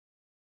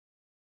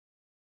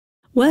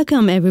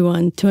Welcome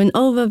everyone to an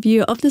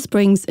overview of the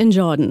springs in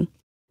Jordan.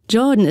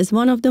 Jordan is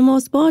one of the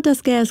most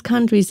water-scarce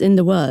countries in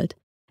the world,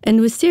 and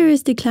with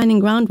serious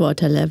declining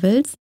groundwater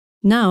levels,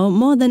 now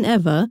more than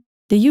ever,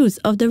 the use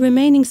of the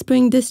remaining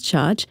spring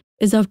discharge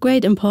is of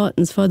great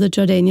importance for the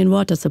Jordanian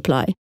water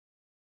supply.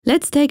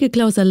 Let's take a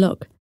closer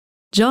look.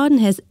 Jordan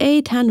has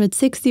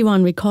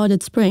 861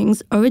 recorded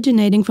springs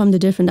originating from the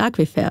different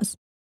aquifers.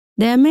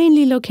 They are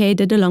mainly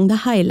located along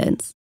the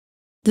highlands.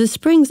 The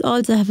springs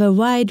also have a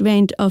wide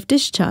range of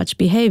discharge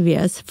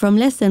behaviors from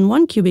less than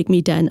 1 cubic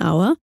meter an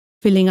hour,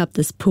 filling up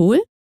this pool,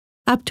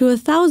 up to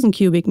 1,000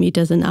 cubic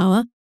meters an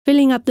hour,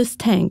 filling up this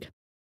tank.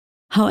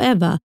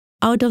 However,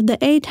 out of the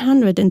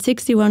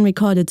 861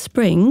 recorded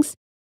springs,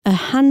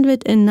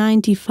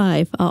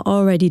 195 are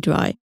already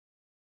dry.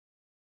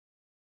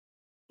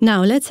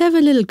 Now let's have a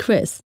little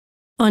quiz.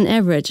 On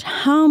average,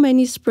 how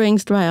many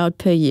springs dry out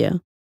per year?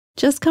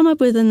 Just come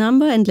up with a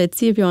number and let's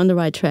see if you're on the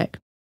right track.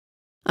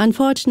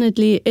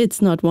 Unfortunately,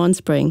 it's not 1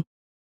 spring.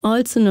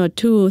 Also not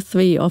 2,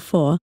 3 or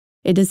 4.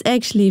 It is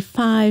actually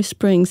 5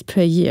 springs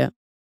per year.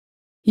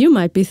 You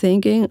might be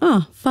thinking,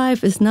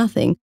 5 is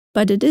nothing,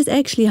 but it is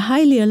actually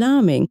highly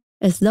alarming,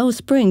 as those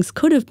springs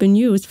could have been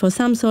used for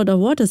some sort of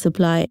water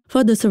supply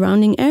for the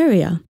surrounding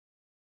area.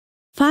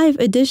 5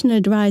 additional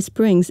dry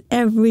springs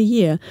every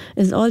year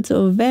is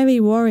also a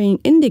very worrying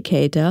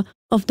indicator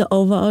of the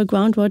overall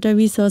groundwater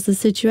resources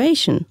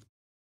situation.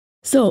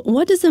 So,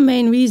 what is the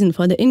main reason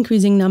for the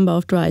increasing number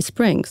of dry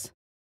springs?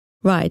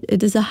 Right,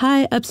 it is a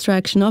high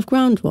abstraction of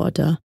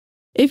groundwater.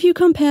 If you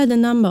compare the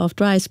number of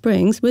dry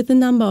springs with the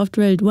number of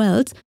drilled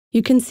wells,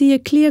 you can see a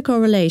clear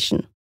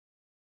correlation.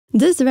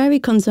 This very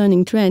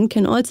concerning trend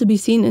can also be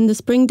seen in the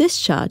spring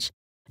discharge.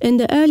 In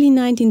the early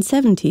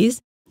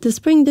 1970s, the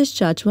spring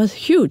discharge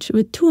was huge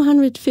with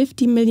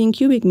 250 million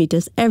cubic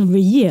meters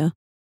every year.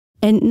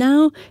 And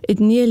now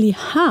it nearly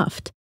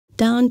halved,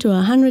 down to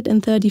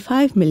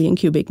 135 million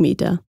cubic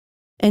meter.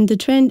 And the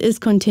trend is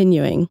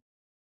continuing.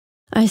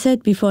 I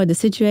said before the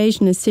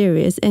situation is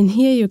serious, and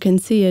here you can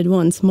see it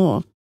once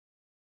more.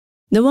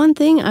 The one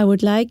thing I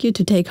would like you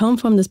to take home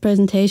from this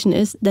presentation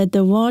is that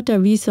the water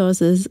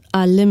resources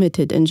are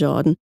limited in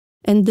Jordan,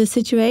 and the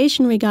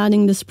situation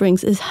regarding the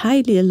springs is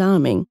highly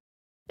alarming,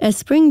 as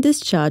spring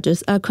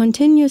discharges are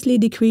continuously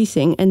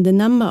decreasing and the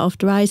number of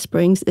dry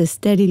springs is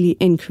steadily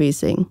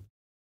increasing.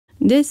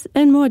 This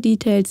and more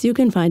details you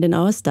can find in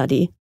our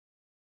study.